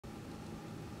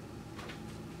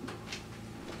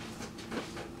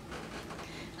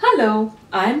Hello,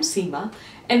 I'm Seema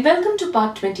and welcome to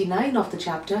part 29 of the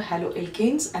chapter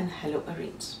Haloalkanes and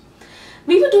Haloarenes.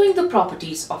 We were doing the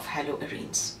properties of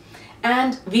haloarenes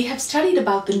and we have studied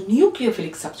about the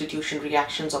nucleophilic substitution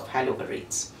reactions of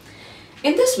haloarenes.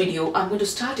 In this video, I'm going to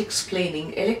start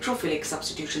explaining electrophilic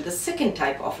substitution, the second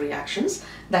type of reactions,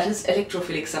 that is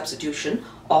electrophilic substitution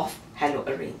of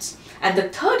haloarenes. And the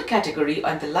third category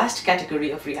and the last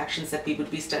category of reactions that we would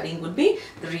be studying would be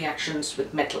the reactions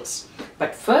with metals.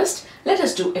 But first, let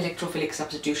us do electrophilic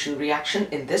substitution reaction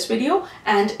in this video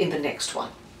and in the next one.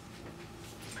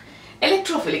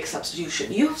 Electrophilic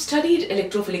substitution. You have studied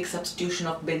electrophilic substitution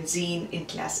of benzene in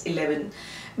class 11,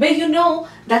 where you know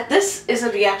that this is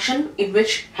a reaction in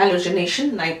which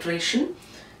halogenation, nitration,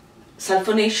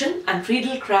 sulfonation and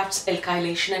Friedel-Crafts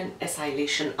alkylation and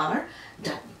acylation are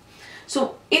done.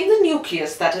 So in the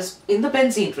nucleus, that is in the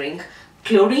benzene ring,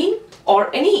 chlorine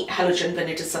or any halogen, when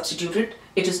it is substituted,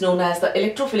 it is known as the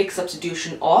electrophilic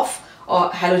substitution of or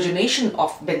halogenation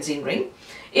of benzene ring.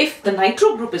 If the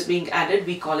nitro group is being added,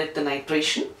 we call it the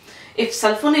nitration. If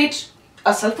a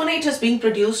sulfonate is being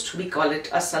produced, we call it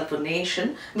a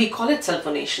sulfonation.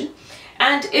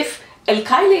 And if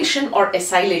alkylation or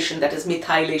acylation, that is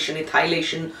methylation,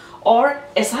 ethylation or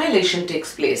acylation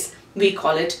takes place, we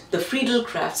call it the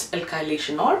Friedel-Crafts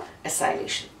alkylation or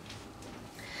acylation.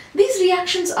 These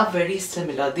reactions are very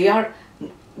similar. They are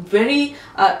they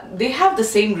have the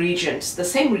same reagents, the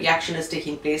same reaction is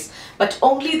taking place, but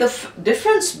only the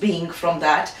difference being from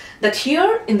that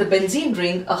here in the benzene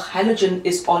ring, a halogen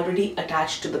is already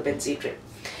attached to the benzene ring.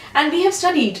 And we have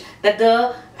studied that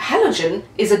the halogen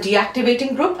is a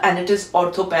deactivating group and it is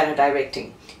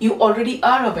ortho-para-directing. You already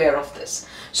are aware of this.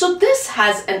 So this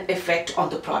has an effect on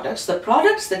the products. The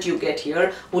products that you get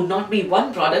here would not be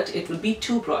one product, it would be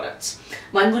two products.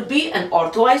 One would be an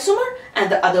orthoisomer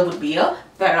and the other would be a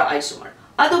para-isomer.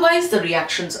 Otherwise, the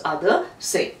reactions are the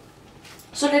same.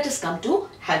 So let us come to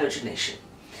halogenation.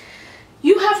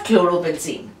 You have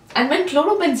chlorobenzene. And when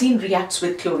chlorobenzene reacts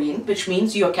with chlorine, which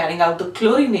means you are carrying out the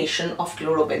chlorination of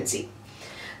chlorobenzene.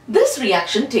 This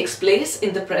reaction takes place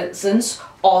in the presence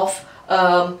of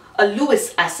a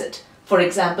Lewis acid. For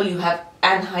example, you have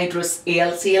anhydrous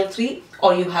AlCl3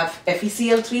 or you have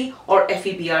FeCl3 or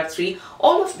FeBr3.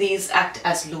 All of these act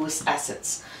as Lewis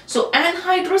acids. So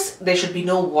anhydrous, there should be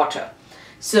no water.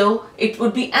 So it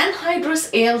would be anhydrous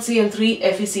AlCl3,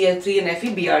 FeCl3 and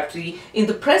FeBr3. In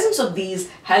the presence of these,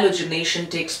 halogenation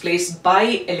takes place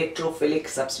by electrophilic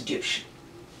substitution.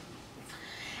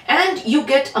 And you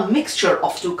get a mixture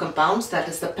of two compounds, that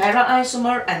is the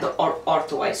para-isomer and the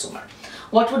orthoisomer.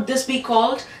 What would this be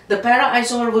called? The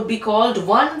para-isomer would be called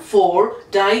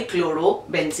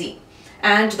 1,4-dichlorobenzene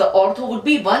and the ortho would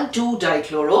be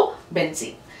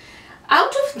 1,2-dichlorobenzene.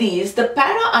 Out of these, the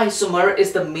para-isomer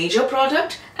is the major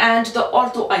product and the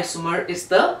orthoisomer is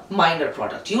the minor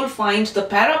product. You will find the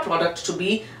para product to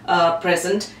be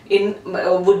present in,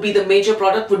 would be the major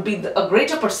product, would be a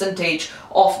greater percentage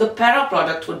of the para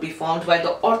product would be formed, while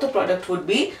the ortho product would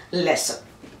be lesser.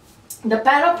 The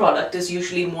para product is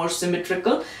usually more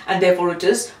symmetrical and therefore it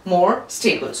is more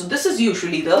stable. So this is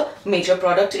usually the major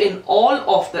product in all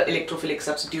of the electrophilic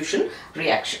substitution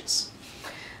reactions.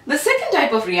 The second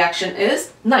type of reaction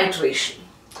is nitration.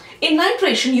 In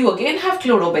nitration, you again have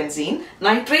chlorobenzene.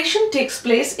 Nitration takes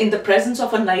place in the presence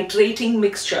of a nitrating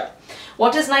mixture.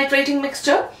 What is nitrating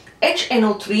mixture?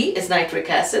 HNO3 is nitric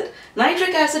acid.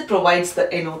 Nitric acid provides the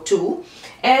NO2.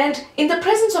 And in the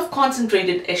presence of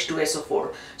concentrated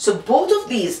H2SO4. So both of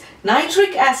these,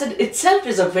 nitric acid itself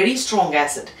is a very strong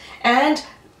acid and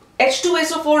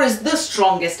H2SO4 is the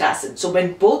strongest acid. So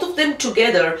when both of them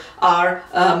together are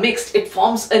mixed, it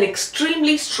forms an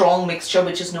extremely strong mixture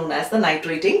which is known as the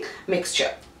nitrating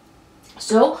mixture.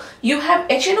 So you have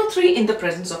HNO3 in the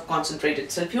presence of concentrated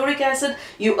sulfuric acid.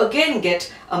 You again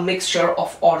get a mixture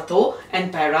of ortho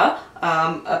and para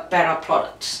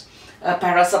products.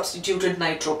 Para-substituted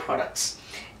nitro products.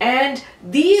 And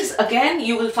these again,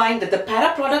 you will find that the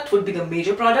para product would be the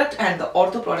major product and the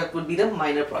ortho product would be the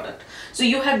minor product. So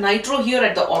you have nitro here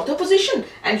at the ortho position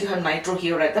and you have nitro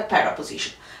here at the para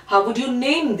position. How would you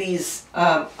name these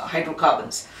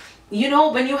hydrocarbons? You know,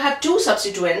 when you have two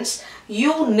substituents,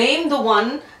 you name the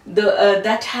one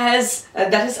that is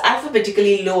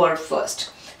alphabetically lower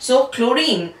first. So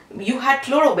chlorine, you had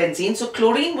chlorobenzene, so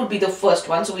chlorine would be the first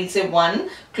one. So we'll say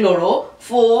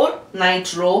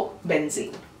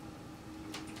 1,chloro,4-nitrobenzene,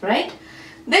 right?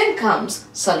 Then comes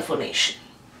sulfonation.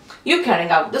 You're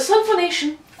carrying out the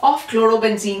sulfonation of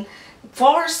chlorobenzene.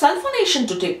 For sulfonation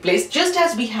to take place, just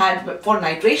as we had for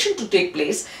nitration to take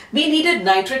place, we needed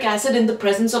nitric acid in the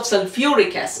presence of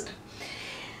sulfuric acid.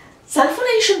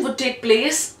 Sulfonation would take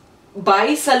place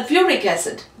by sulfuric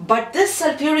acid, but this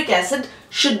sulfuric acid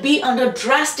should be under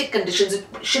drastic conditions.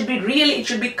 It should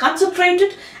be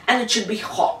concentrated, and it should be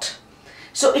hot.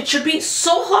 So it should be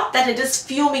so hot that it is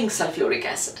fuming sulfuric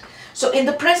acid. So in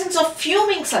the presence of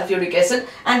fuming sulfuric acid,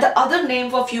 and the other name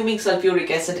for fuming sulfuric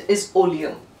acid is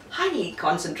oleum, highly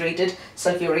concentrated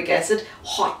sulfuric acid,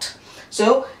 hot.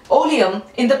 So oleum,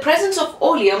 in the presence of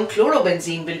oleum,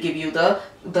 chlorobenzene will give you the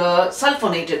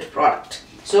sulfonated product.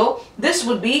 So this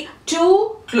would be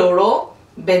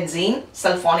 2-chlorobenzene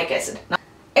sulfonic acid. Now,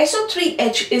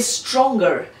 SO3H is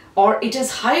stronger, or it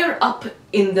is higher up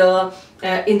in the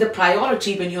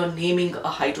priority when you are naming a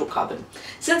hydrocarbon.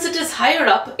 Since it is higher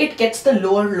up, it gets the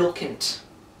lower locant,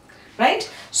 right?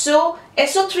 So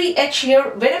SO3H here,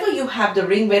 whenever you have the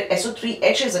ring where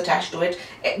SO3H is attached to it,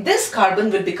 this carbon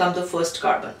will become the first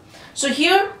carbon. So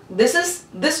here, this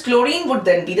chlorine would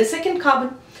then be the second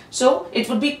carbon. So it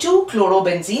would be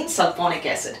 2-chlorobenzene sulfonic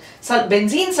acid. So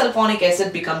benzene sulfonic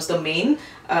acid becomes the main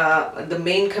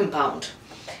compound.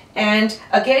 And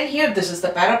again here, this is the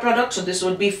para product, so this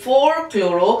would be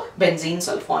 4-chlorobenzene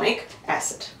sulfonic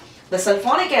acid. The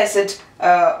sulfonic acid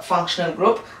functional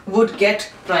group would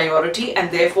get priority, and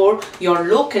therefore your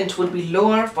locant would be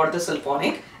lower for the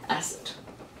sulfonic acid.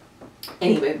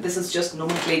 Anyway, this is just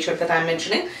nomenclature that I'm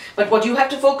mentioning, but what you have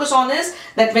to focus on is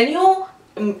that when you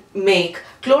make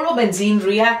chlorobenzene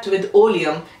react with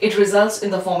oleum, it results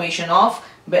in the formation of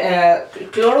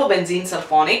chlorobenzene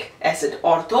sulfonic acid,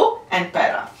 ortho and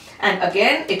para. And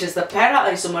again, it is the para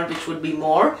isomer which would be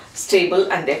more stable,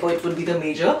 and therefore it would be the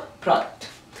major product.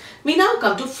 We now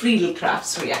come to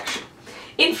Friedel-Crafts reaction.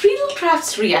 In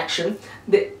Friedel-Crafts reaction,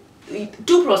 the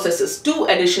two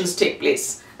additions take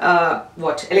place.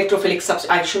 Electrophilic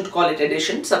substitution, I shouldn't call it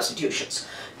addition, substitutions.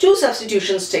 Two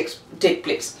substitutions take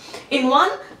place. In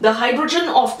one, the hydrogen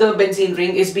of the benzene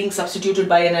ring is being substituted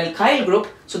by an alkyl group,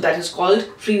 so that is called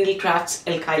Friedel-Crafts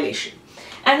alkylation.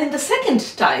 And in the second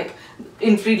type,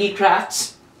 in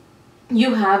Friedel-Crafts,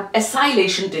 you have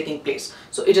acylation taking place.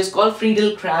 So it is called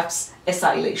Friedel-Crafts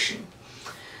acylation.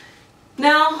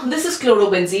 Now, this is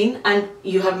chlorobenzene, and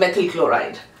you have methyl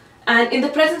chloride. And in the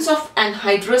presence of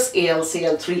anhydrous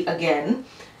AlCl3 again,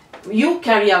 you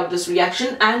carry out this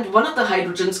reaction, and one of the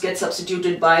hydrogens gets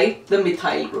substituted by the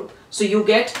methyl group. So you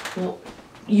get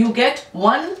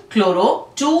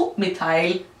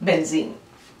 1-chloro-2-methyl benzene,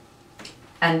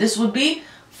 and this would be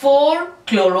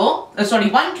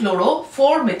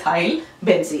 1-chloro-4-methyl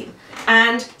benzene.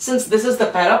 And since this is the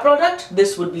para product,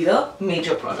 this would be the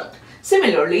major product.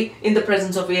 Similarly, in the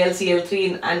presence of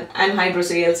AlCl3 and anhydrous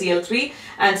AlCl3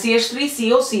 and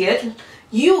CH3COCl,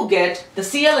 you get, the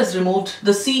Cl is removed,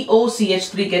 the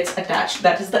COCH3 gets attached.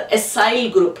 That is, the acyl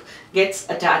group gets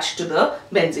attached to the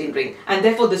benzene ring, and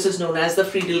therefore this is known as the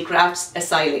Friedel-Crafts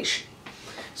acylation.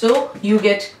 So you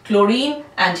get chlorine,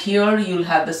 and here you'll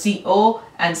have the CO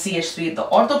and CH3 at the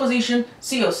ortho position,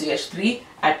 COCH3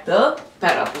 at the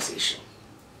para position,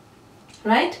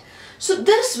 right? So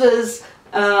this was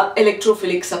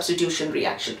electrophilic substitution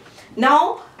reaction.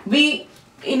 Now,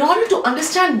 in order to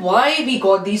understand why we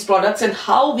got these products and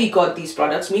how we got these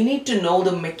products, we need to know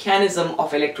the mechanism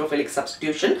of electrophilic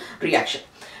substitution reaction.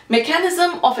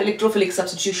 Mechanism of electrophilic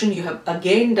substitution you have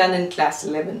again done in class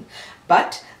 11,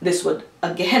 but this would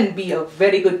again be a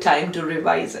very good time to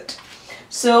revise it.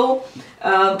 So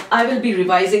I will be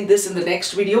revising this in the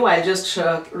next video. I'll just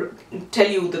tell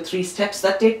you the 3 steps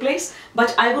that take place,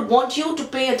 but I would want you to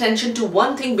pay attention to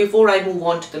one thing before I move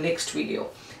on to the next video.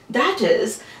 That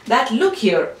is that, look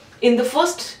here, in the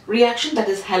first reaction, that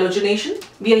is halogenation,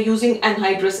 we are using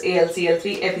anhydrous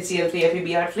AlCl3, FeCl3,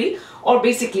 FeBr3, or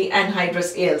basically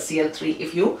anhydrous AlCl3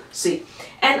 if you see.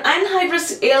 And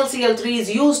anhydrous AlCl3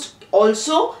 is used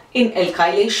also in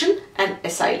alkylation and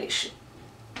acylation.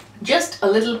 Just a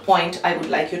little point I would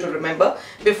like you to remember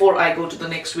before I go to the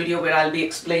next video, where I'll be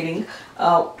explaining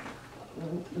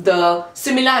the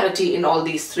similarity in all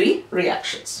these 3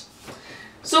 reactions.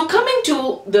 So coming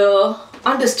to the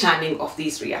understanding of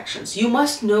these reactions, you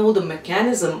must know the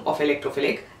mechanism of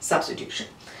electrophilic substitution.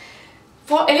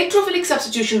 For electrophilic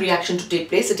substitution reaction to take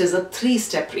place, it is a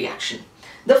 3-step reaction.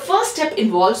 The first step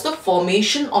involves the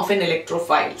formation of an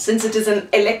electrophile. Since it is an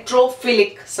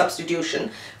electrophilic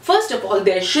substitution, first of all,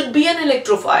 there should be an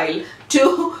electrophile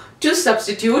to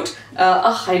substitute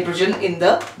a hydrogen in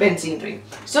the benzene ring.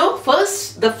 So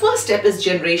the first step is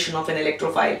generation of an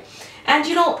electrophile. And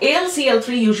you know,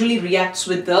 AlCl3 usually reacts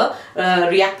with the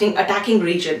attacking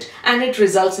reagent, and it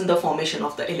results in the formation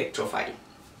of the electrophile.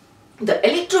 The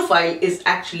electrophile is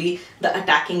actually the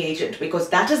attacking agent, because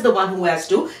that is the one who has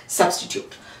to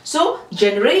substitute. So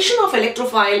generation of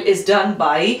electrophile is done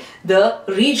by the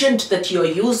reagent that you are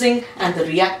using and the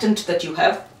reactant that you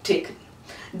have taken.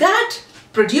 That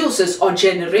produces or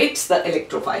generates the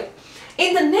electrophile.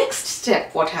 In the next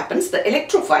step, what happens? The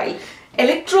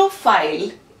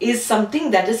electrophile is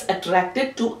something that is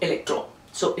attracted to electron.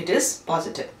 So it is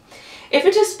positive. If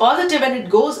it is positive and it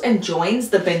goes and joins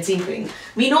the benzene ring,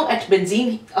 we know at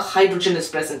benzene a hydrogen is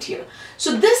present here.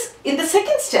 So this, in the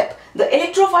second step, the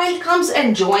electrophile comes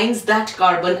and joins that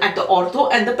carbon at the ortho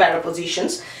and the para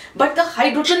positions, but the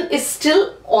hydrogen is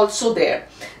still also there.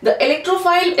 The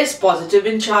electrophile is positive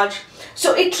in charge,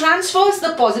 so it transfers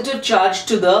the positive charge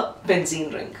to the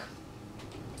benzene ring.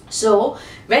 So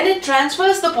when it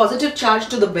transfers the positive charge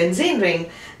to the benzene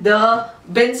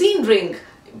ring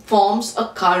forms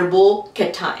a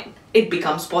carbocation. It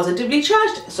becomes positively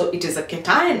charged, so it is a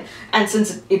cation, and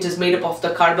since it is made up of the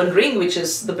carbon ring, which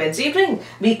is the benzene ring,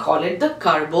 we call it the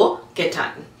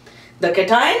carbocation. The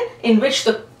cation in which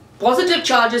the positive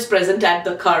charge is present at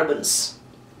the carbons,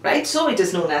 right? So it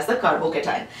is known as the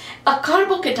carbocation. A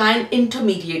carbocation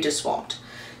intermediate is formed.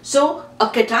 So a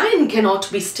cation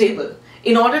cannot be stable.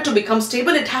 In order to become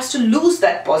stable, it has to lose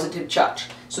that positive charge.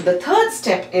 So the third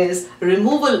step is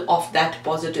removal of that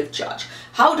positive charge.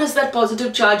 How does that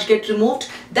positive charge get removed?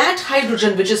 That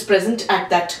hydrogen which is present at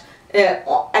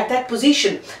that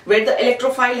position where the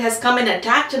electrophile has come and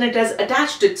attacked and it has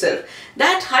attached itself,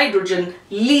 that hydrogen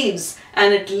leaves,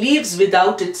 and it leaves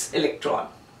without its electron.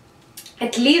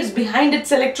 It leaves behind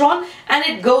its electron and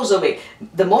it goes away.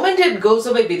 The moment it goes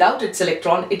away without its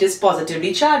electron, it is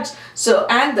positively charged. So,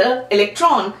 and the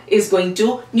electron is going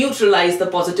to neutralize the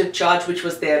positive charge which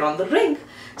was there on the ring.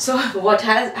 So what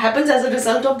happens as a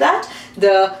result of that?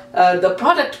 The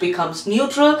product becomes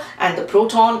neutral and the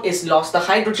proton is lost. The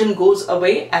hydrogen goes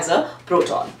away as a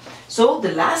proton. So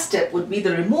the last step would be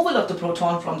the removal of the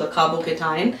proton from the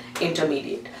carbocation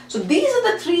intermediate. So these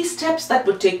are the three steps that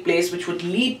would take place which would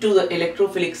lead to the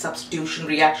electrophilic substitution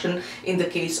reaction in the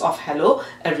case of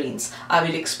haloarenes. I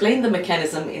will explain the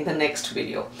mechanism in the next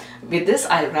video. With this,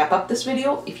 I'll wrap up this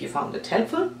video. If you found it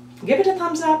helpful, give it a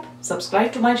thumbs up,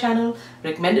 subscribe to my channel,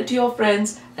 recommend it to your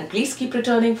friends, and please keep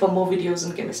returning for more videos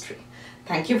in chemistry.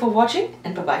 Thank you for watching,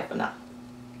 and bye-bye for now.